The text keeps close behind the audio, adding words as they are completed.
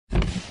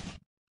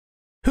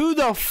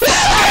the fuck?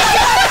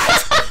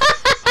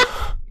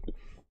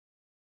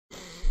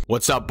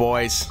 What's up,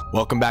 boys?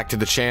 Welcome back to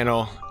the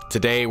channel.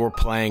 Today we're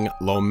playing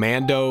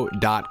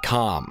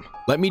Lomando.com.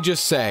 Let me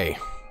just say,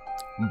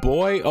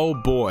 boy oh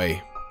boy,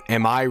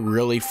 am I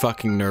really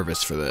fucking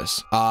nervous for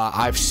this.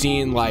 I've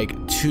seen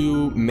like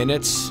 2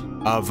 minutes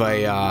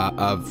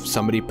of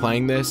somebody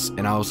playing this,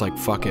 and I was like,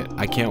 fuck it,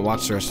 I can't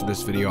watch the rest of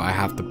this video, I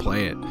have to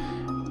play it.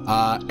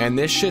 And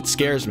this shit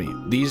scares me.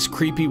 These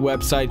creepy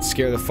websites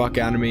scare the fuck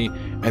out of me,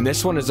 and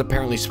this one is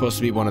apparently supposed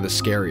to be one of the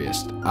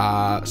scariest.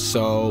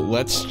 So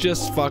let's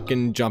just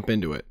fucking jump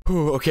into it.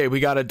 Whew, okay, we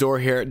got a door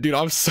here. Dude,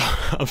 I'm so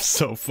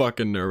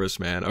fucking nervous,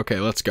 man. Okay,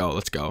 let's go,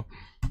 let's go.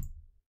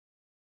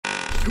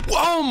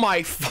 Oh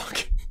my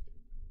fuck.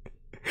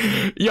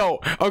 Yo,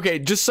 okay,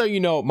 just so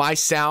you know, my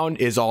sound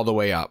is all the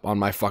way up on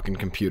my fucking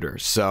computer,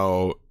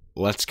 so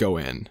let's go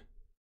in.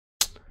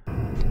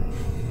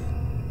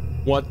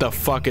 What the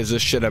fuck is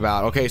this shit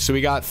about? Okay, so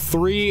we got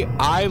 3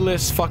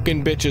 eyeless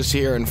fucking bitches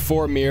here and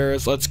 4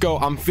 mirrors. Let's go.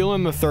 I'm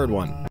feeling the 3rd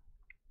one.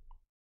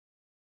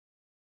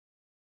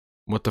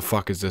 What the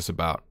fuck is this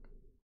about?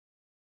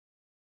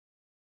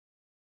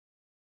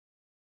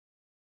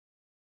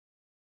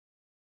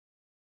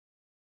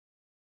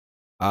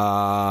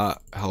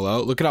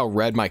 Hello? Look at how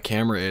red my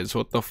camera is.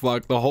 What the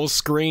fuck? The whole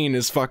screen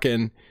is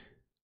fucking...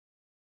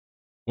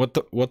 What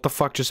the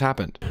fuck just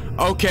happened?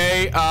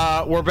 Okay,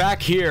 we're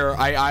back here.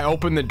 I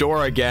opened the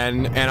door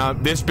again,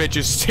 and this bitch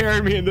is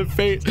staring me in the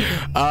face.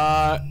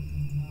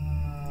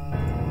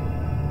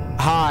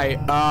 Hi,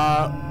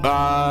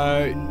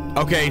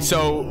 okay,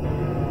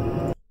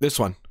 so this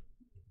one.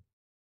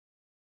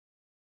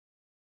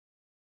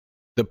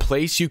 The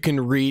place you can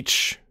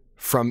reach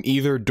from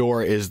either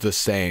door is the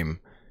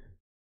same.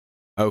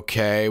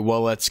 Okay,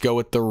 well, let's go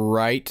with the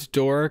right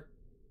door.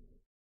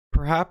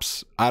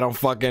 Perhaps? I don't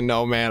fucking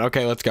know, man.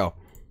 Okay, let's go.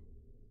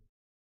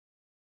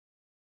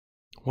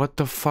 What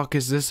the fuck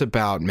is this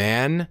about,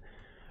 man?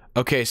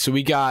 Okay, so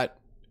we got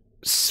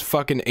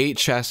fucking 8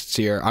 chests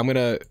here. I'm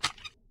gonna...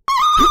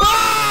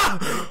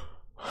 Ah!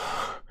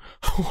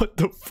 What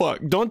the fuck?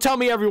 Don't tell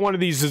me every one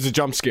of these is a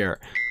jump scare.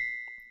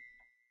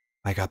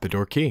 I got the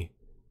door key.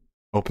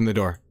 Open the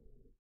door.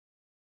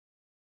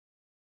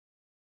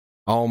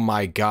 Oh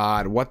my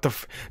god, what the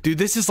f- Dude,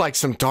 this is like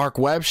some dark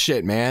web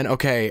shit, man.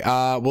 Okay,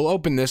 we'll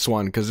open this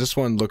one, because this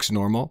one looks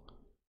normal.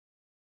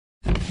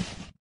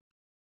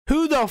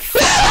 Who the f-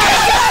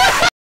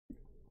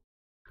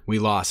 We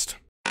lost.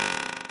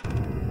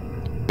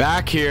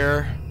 Back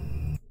here.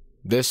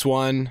 This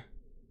one.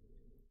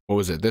 What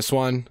was it? This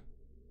one?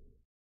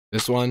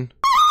 This one?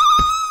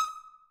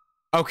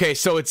 Okay,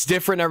 so it's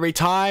different every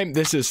time?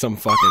 This is some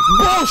fucking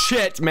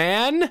bullshit,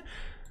 man!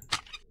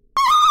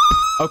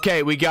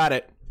 Okay, we got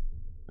it.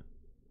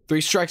 3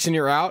 strikes and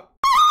you're out.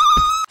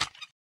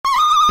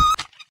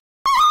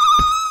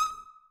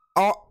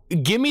 Oh,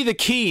 give me the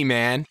key,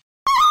 man.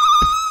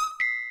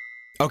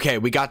 Okay,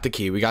 we got the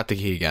key. We got the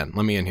key again.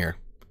 Let me in here.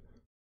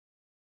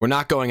 We're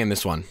not going in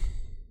this one.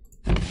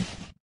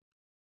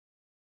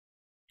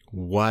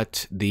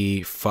 What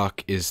the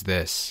fuck is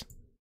this?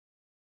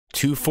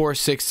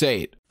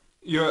 2468.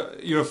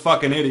 You're a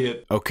fucking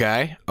idiot.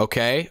 Okay,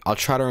 okay. I'll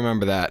try to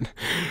remember that.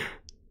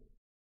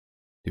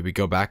 Do we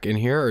go back in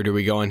here or do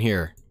we go in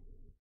here?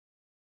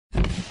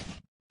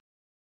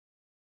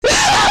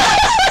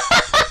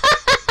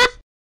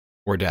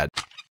 We're dead.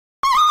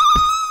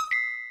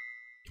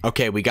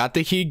 Okay, we got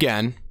the key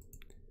again.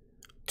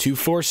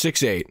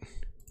 2468.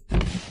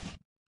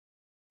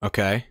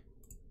 Okay.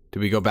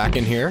 Do we go back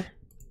in here?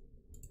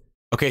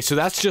 Okay, so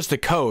that's just a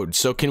code.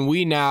 So can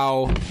we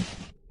now...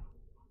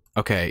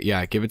 Okay,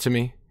 yeah, give it to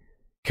me.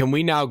 Can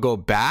we now go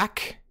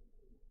back?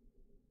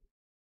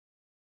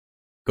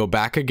 Go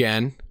back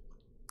again.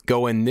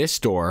 Go in this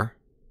door.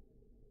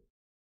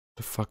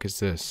 The fuck is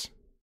this?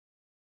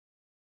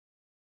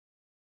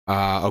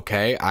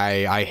 Okay,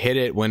 I hit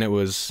it when it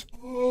was...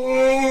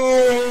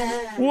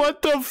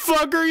 What the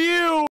fuck are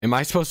you? Am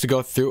I supposed to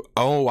go through...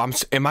 Oh,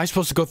 am I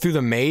supposed to go through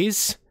the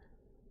maze?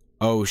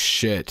 Oh,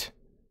 shit.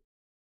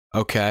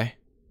 Okay.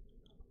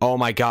 Oh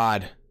my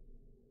god.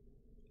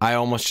 I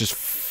almost just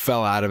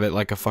fell out of it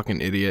like a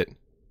fucking idiot.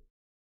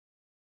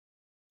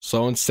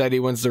 Slow and steady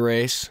wins the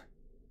race.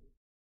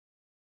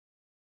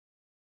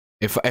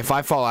 If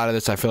I fall out of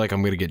this, I feel like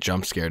I'm gonna get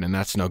jump scared, and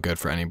that's no good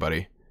for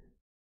anybody.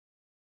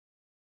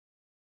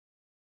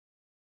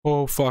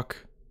 Oh, fuck.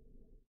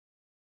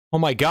 Oh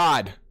my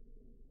god.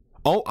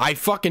 Oh, I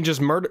fucking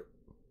just murdered...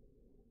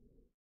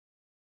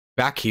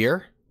 Back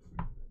here?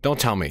 Don't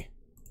tell me.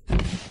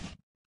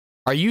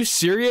 Are you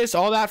serious?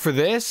 All that for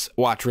this?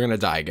 Watch, we're gonna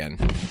die again.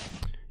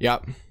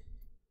 Yep.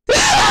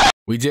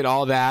 We did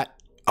all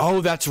that. Oh,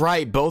 that's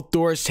right. Both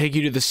doors take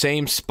you to the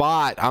same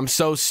spot. I'm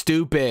so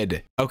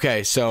stupid.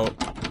 Okay, so...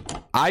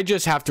 I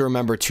just have to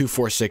remember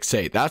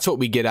 2468. That's what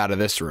we get out of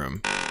this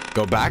room.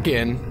 Go back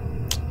in.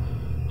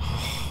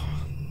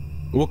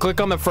 We'll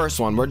click on the first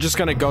one. We're just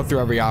gonna go through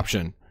every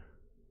option.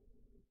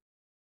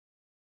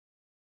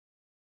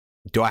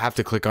 Do I have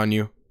to click on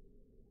you?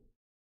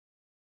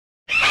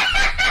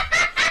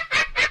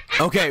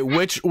 Okay,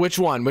 which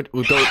one? Go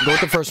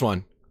with the first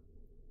one.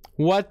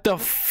 What the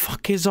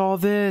fuck is all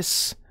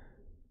this?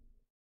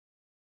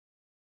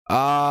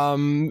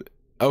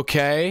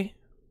 Okay.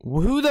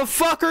 Who the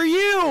fuck are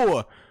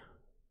you?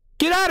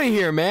 Get out of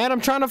here, man.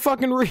 I'm trying to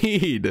fucking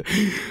read.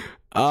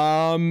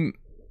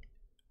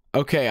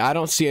 Okay, I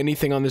don't see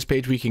anything on this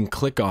page we can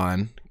click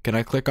on. Can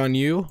I click on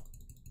you?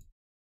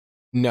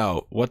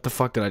 No. What the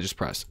fuck did I just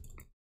press?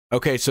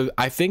 Okay, so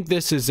I think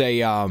this is a,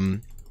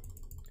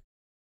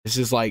 this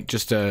is like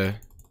just a...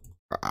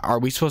 Are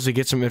we supposed to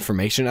get some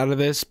information out of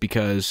this?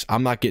 Because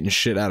I'm not getting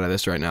shit out of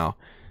this right now.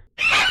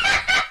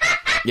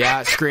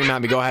 Yeah, scream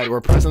at me. Go ahead. We're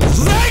pressing the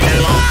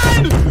second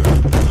one!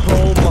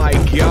 Oh my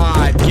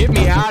god. Get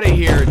me out of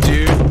here,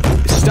 dude.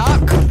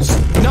 Stop.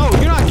 No,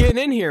 you're not getting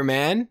in here,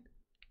 man.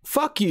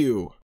 Fuck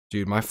you.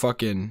 Dude, my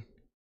fucking...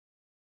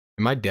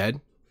 Am I dead?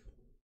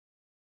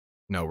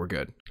 No, we're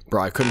good.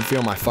 Bro, I couldn't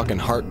feel my fucking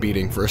heart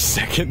beating for a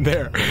second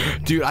there.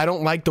 Dude, I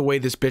don't like the way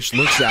this bitch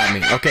looks at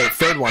me. Okay,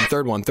 third one.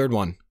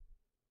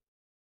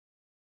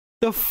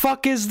 The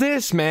fuck is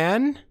this,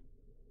 man?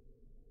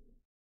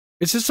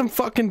 Is this some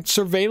fucking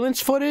surveillance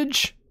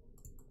footage?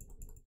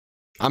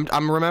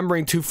 I'm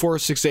remembering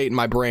 2468 in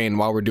my brain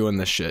while we're doing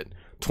this shit.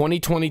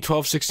 2020,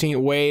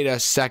 12/16. Wait a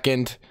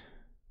second.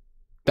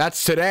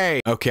 That's today.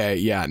 Okay,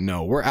 yeah,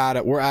 no, we're out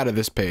of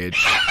this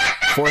page.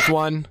 Fourth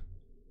one.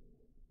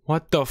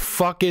 What the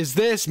fuck is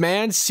this,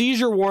 man?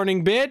 Seizure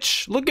warning,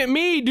 bitch. Look at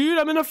me, dude.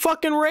 I'm in a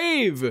fucking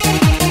rave.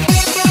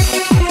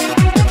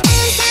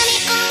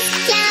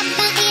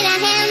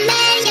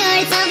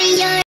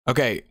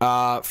 Okay,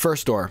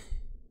 first door.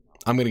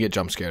 I'm gonna get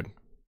jump scared.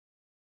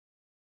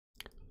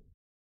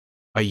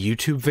 A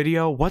YouTube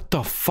video? What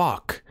the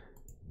fuck?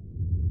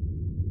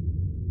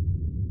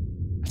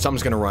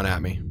 Something's gonna run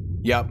at me.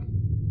 Yep,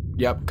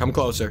 come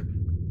closer.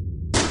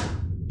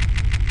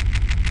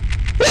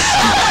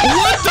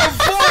 What the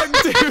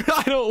fuck, dude?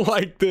 I don't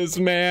like this,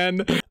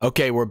 man.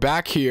 Okay, we're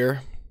back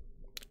here.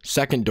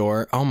 Second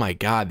door. Oh my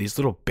god, these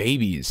little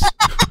babies.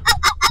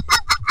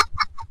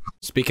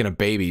 Speaking of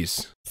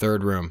babies,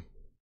 third room.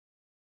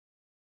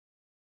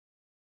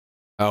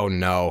 Oh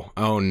no,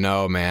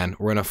 man.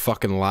 We're in a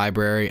fucking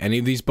library. Any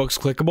of these books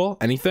clickable?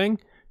 Anything?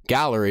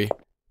 Gallery.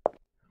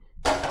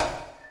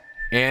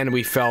 And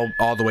we fell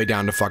all the way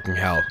down to fucking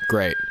hell.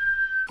 Great.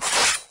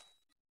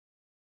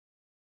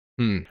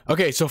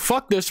 Okay, so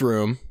fuck this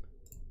room.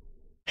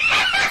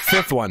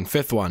 Fifth one.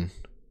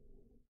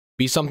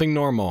 Be something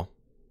normal.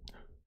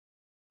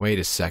 Wait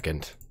a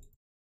second.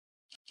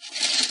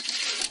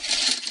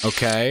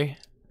 Okay.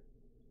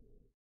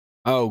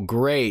 Oh,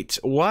 great.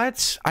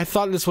 What? I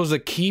thought this was a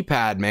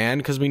keypad, man,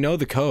 because we know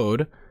the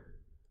code.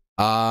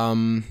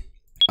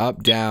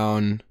 Up,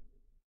 down,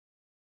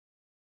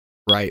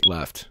 right,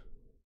 left.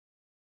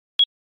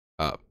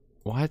 Up.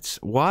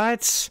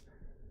 What?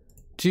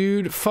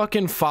 Dude,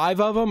 fucking 5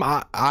 of them?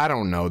 I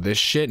don't know this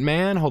shit,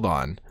 man. Hold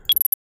on.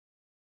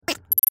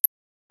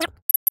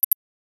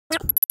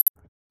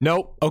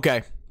 Nope.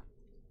 Okay.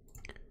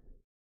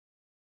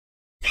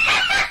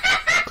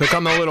 Click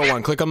on the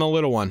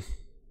little one.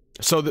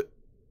 So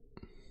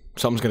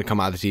something's gonna come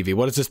out of the TV.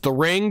 What is this? The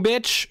Ring,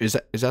 bitch? Is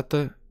that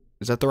the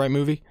right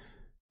movie?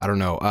 I don't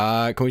know.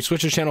 Can we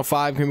switch to channel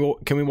 5?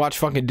 Can we watch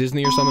fucking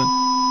Disney or something?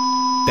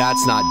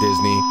 That's not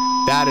Disney.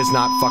 That is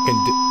not fucking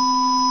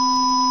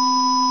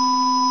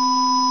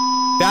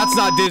that's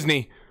not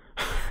Disney.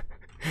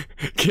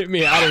 Get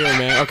me out of here,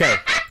 man. Okay.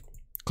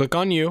 Click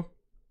on you.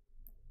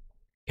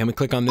 Can we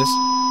click on this?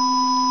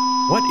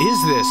 What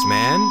is this,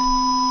 man?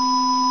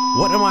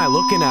 What am I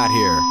looking at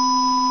here?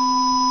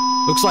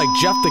 Looks like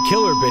Jeff the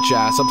Killer bitch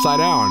ass upside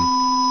down.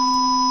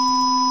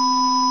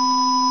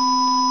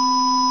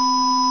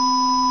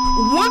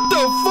 What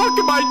the fuck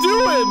am I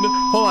doing?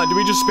 Hold on, did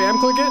we just spam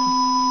click it?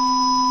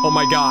 Oh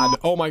my god.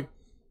 Oh my...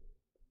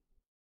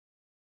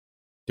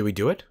 Did we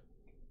do it?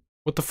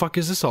 What the fuck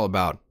is this all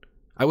about?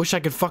 I wish I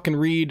could fucking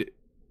read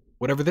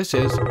whatever this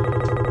is.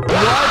 What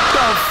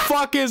the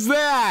fuck is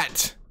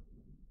that?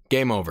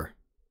 Game over.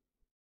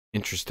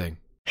 Interesting.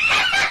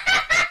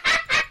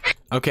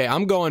 Okay,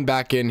 I'm going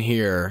back in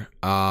here.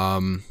 You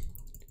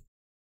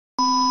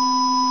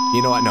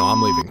know what? No,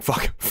 I'm leaving.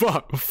 Fuck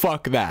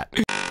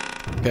that.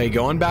 Okay,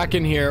 going back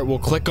in here. We'll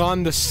click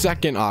on the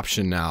second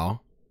option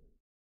now.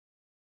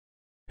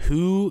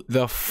 Who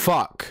the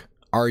fuck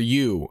are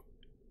you?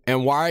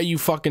 And why are you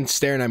fucking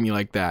staring at me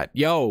like that?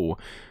 Yo,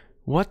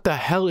 what the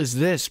hell is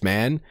this,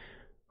 man?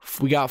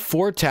 We got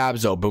 4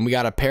 tabs open. We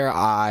got a pair of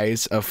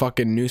eyes, a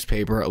fucking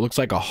newspaper. It looks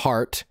like a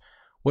heart.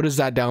 What is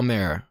that down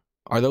there?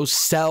 Are those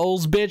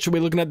cells, bitch? Are we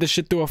looking at this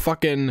shit through a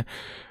fucking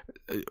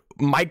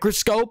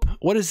microscope?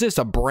 What is this,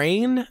 a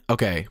brain?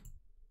 Okay.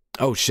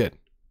 Oh, shit.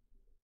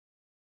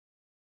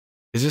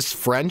 Is this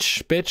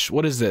French, bitch?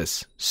 What is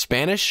this?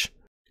 Spanish?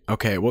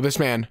 Okay, well, this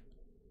man...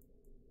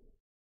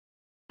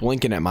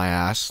 blinking at my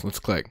ass. Let's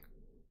click.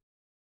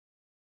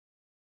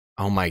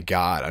 Oh my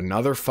god,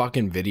 another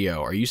fucking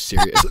video. Are you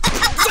serious? What the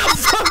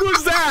fuck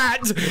was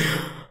that?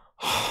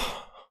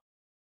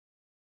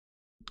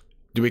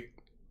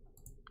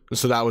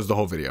 So that was the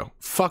whole video.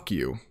 Fuck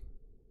you.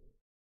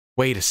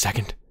 Wait a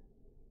second.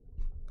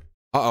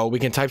 Uh-oh, we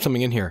can type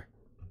something in here.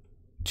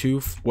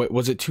 What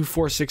was it?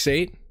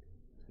 2468?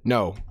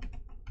 No.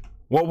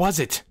 What was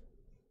it?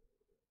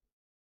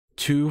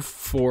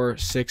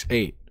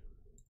 2468.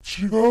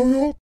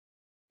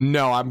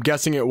 No, I'm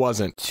guessing it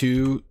wasn't.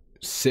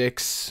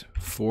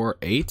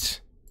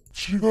 2648?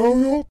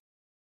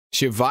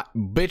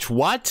 Bitch,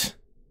 what?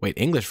 Wait,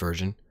 English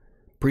version.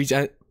 Please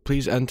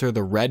enter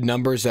the red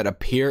numbers that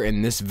appear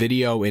in this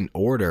video in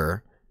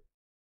order.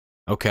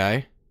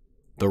 Okay.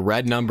 The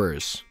red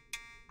numbers.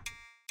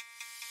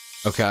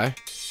 Okay.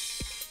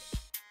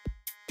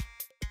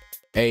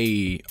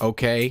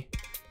 Okay.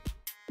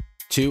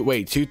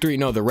 2, 3,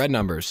 no, the red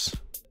numbers.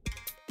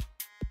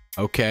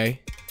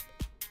 Okay.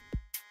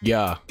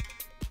 Yeah.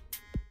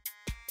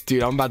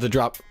 Dude, I'm about to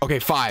drop. Okay,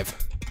 5.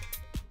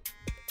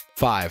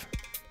 5.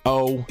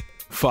 Oh,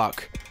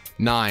 fuck.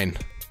 9.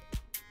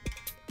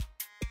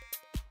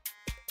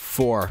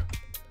 4.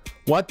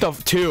 What the?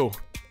 2.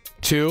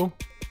 2.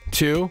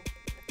 2.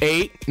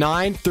 8,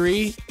 9,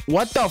 3.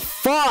 What the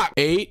fuck?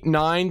 8,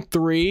 9,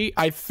 3.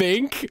 I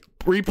think.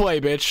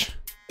 Replay, bitch.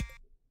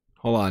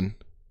 Hold on.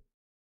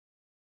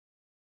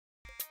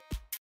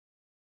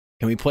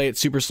 Can we play it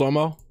super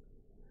slow-mo?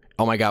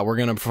 Oh my god, we're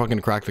gonna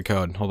fucking crack the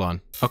code. Hold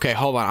on. Okay,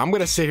 hold on. I'm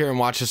gonna sit here and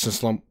watch this in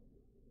slow...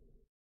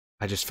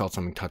 I just felt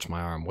something touch my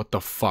arm. What the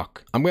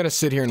fuck? I'm gonna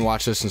sit here and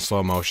watch this in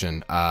slow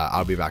motion.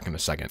 I'll be back in a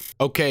second.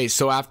 Okay,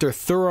 so after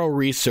thorough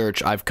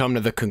research, I've come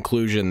to the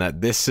conclusion that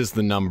this is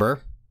the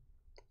number.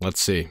 Let's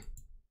see.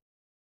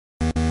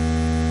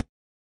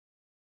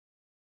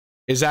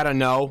 Is that a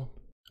no?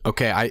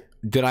 Okay, I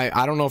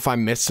don't know if I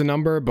missed a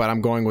number, but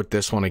I'm going with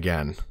this one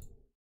again.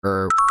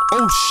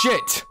 Oh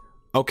shit!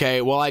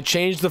 Okay, well I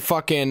changed the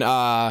fucking,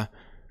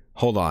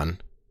 hold on.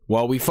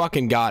 Well, we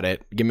fucking got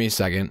it. Give me a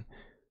second.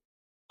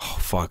 Oh,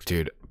 fuck,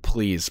 dude.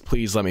 Please,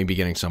 please let me be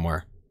getting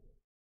somewhere.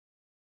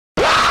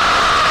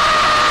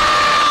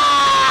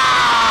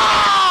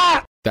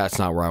 That's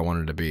not where I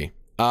wanted to be.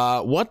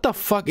 What the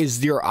fuck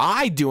is your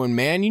eye doing,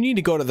 man? You need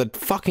to go to the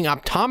fucking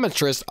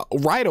optometrist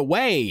right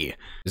away.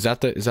 Is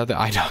that the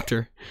eye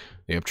doctor?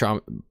 The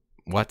optometrist?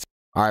 What?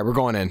 All right, we're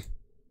going in.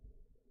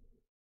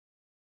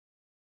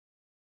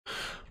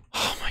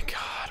 Oh my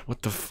god,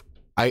 what the f-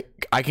 I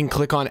can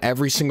click on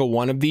every single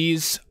one of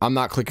these. I'm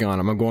not clicking on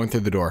them. I'm going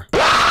through the door.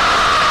 Stop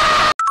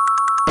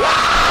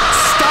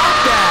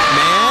that,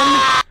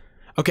 man!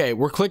 Okay,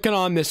 we're clicking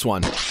on this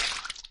one.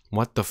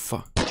 What the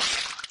fuck?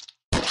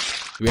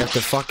 We have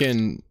to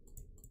fucking...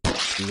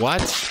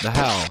 What the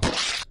hell?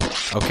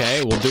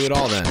 Okay, we'll do it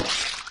all then.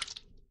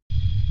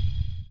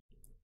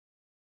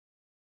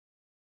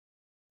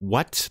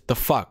 What the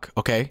fuck?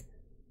 Okay.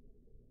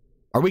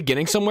 Are we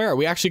getting somewhere? Are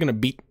we actually gonna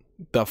beat...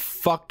 The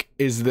fuck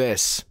is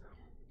this?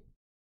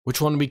 Which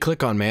one do we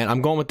click on, man?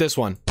 I'm going with this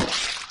one.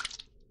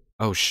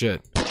 Oh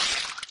shit.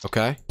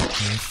 Okay.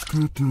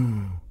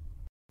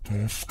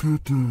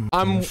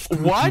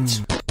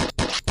 What?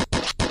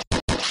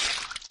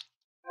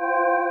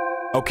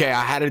 Okay,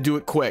 I had to do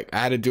it quick. I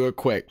had to do it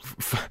quick.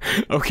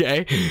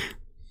 Okay.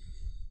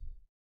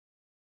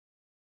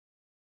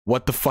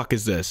 What the fuck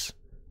is this?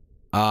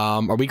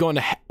 Are we going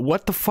to...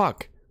 What the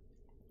fuck?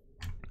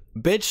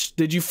 Bitch,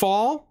 did you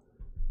fall?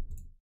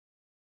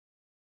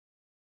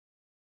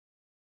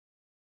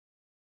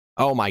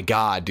 Oh my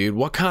god, dude.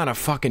 What kind of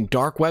fucking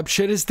dark web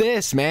shit is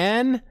this,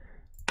 man?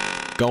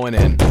 Going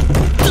in.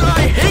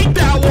 I hate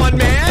that one,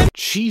 man!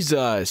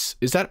 Jesus.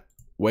 Is that...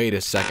 Wait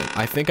a second.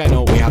 I think I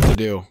know what we have to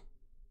do.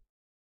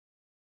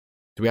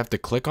 Do we have to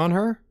click on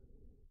her?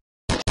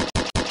 Do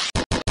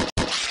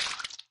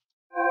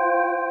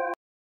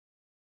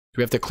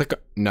we have to click...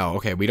 No,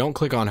 okay, we don't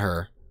click on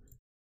her.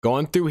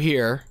 Going through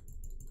here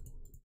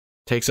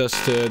takes us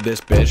to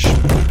this bitch.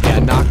 Yeah,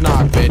 knock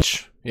knock,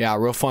 bitch. Yeah,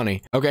 real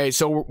funny. Okay,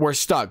 so we're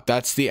stuck.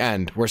 That's the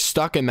end. We're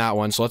stuck in that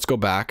one, so let's go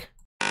back.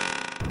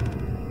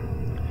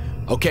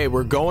 Okay,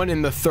 we're going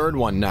in the third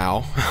one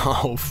now.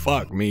 Oh,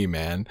 fuck me,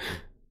 man.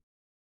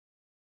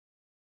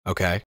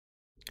 Okay.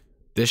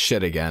 This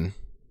shit again.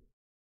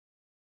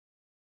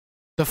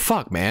 The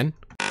fuck, man?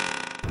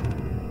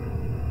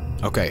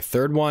 Okay,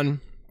 third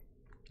one.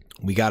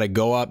 We gotta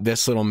go up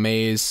this little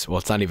maze. Well,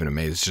 it's not even a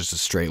maze, it's just a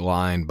straight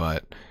line,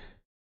 but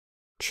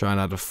try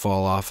not to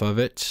fall off of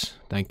it.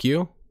 Thank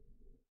you.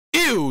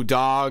 Ew,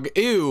 dog.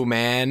 Ew,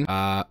 man.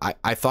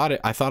 I thought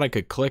I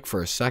could click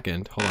for a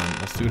second. Hold on,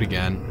 let's do it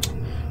again.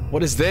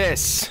 What is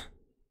this?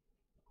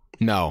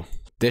 No.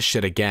 This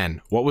shit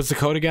again. What was the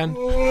code again?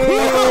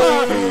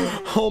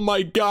 Oh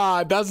my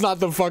god, that's not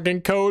the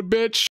fucking code,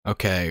 bitch.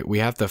 Okay, we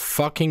have to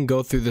fucking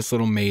go through this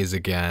little maze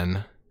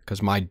again,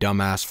 because my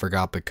dumbass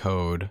forgot the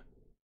code.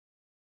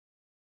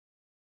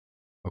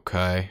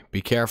 Okay,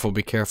 be careful,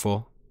 be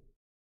careful.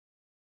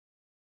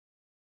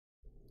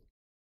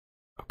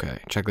 Okay,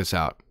 check this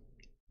out.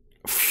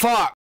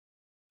 Fuck!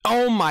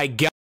 Oh my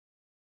god!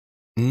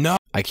 No!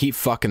 I keep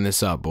fucking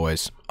this up,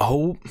 boys.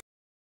 Oh.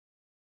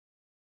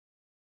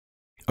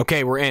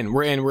 Okay, we're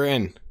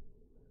in.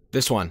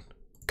 This one.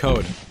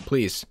 Code,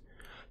 please.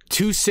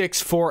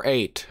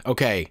 2648.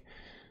 Okay.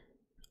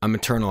 I'm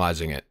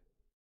internalizing it.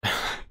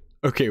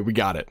 Okay, we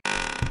got it.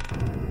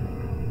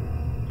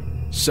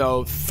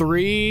 So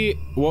 3,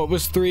 what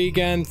was 3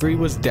 again? 3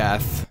 was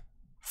death.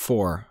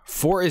 4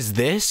 is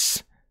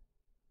this?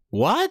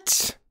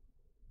 What?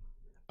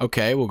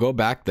 Okay, we'll go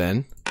back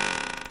then.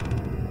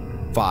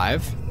 5.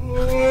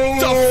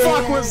 The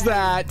fuck was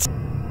that?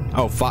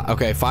 Oh, 5.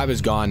 Okay, 5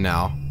 is gone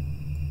now.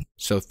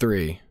 So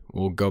 3.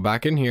 We'll go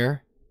back in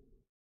here.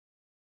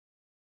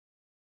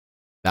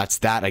 That's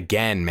that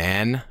again,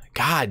 man.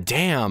 God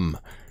damn.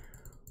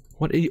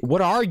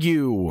 What are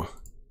you?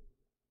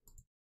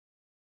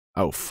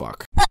 Oh,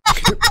 fuck.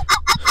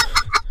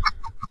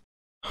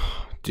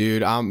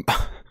 Dude, I'm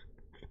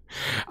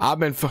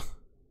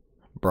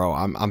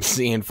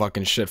seeing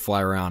fucking shit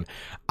fly around.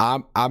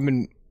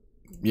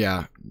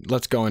 Yeah,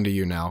 let's go into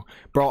you now.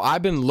 Bro,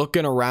 I've been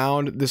looking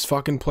around this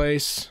fucking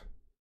place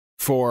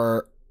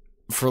for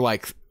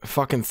like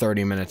fucking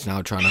 30 minutes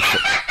now trying to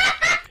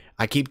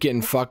I keep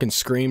getting fucking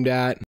screamed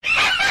at.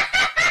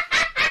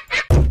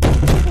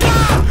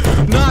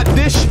 Not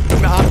this.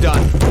 No, I'm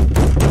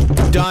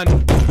done.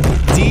 Done.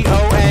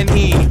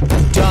 D-O-N-E.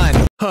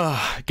 Done.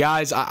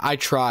 Guys, I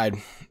tried.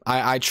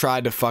 I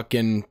tried to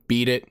fucking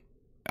beat it.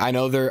 I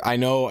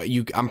know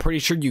I'm pretty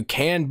sure you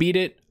can beat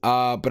it,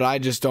 but I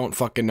just don't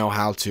fucking know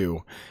how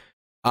to.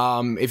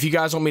 If you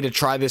guys want me to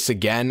try this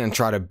again and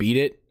try to beat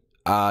it,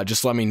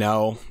 just let me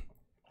know.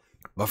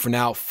 But for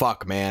now,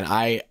 fuck,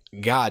 man.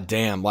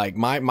 Goddamn, like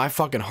my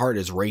fucking heart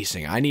is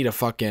racing. I need a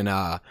fucking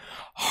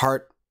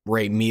heart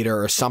rate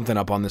meter or something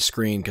up on the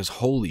screen, because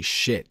holy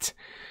shit.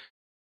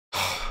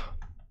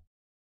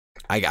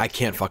 I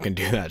can't fucking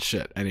do that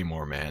shit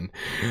anymore, man.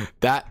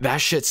 That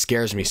shit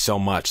scares me so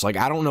much. Like,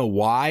 I don't know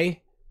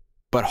why,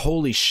 but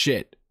holy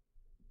shit.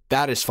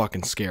 That is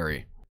fucking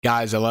scary.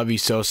 Guys, I love you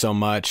so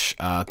much.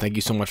 Thank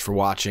you so much for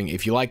watching.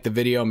 If you liked the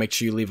video, make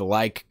sure you leave a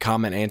like,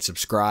 comment, and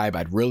subscribe.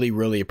 I'd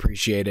really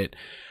appreciate it.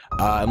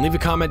 And leave a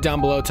comment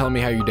down below telling me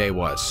how your day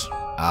was.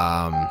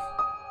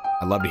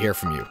 I'd love to hear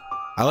from you.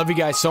 I love you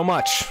guys so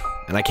much,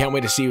 and I can't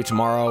wait to see you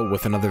tomorrow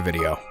with another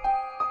video.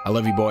 I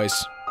love you,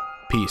 boys.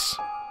 Peace.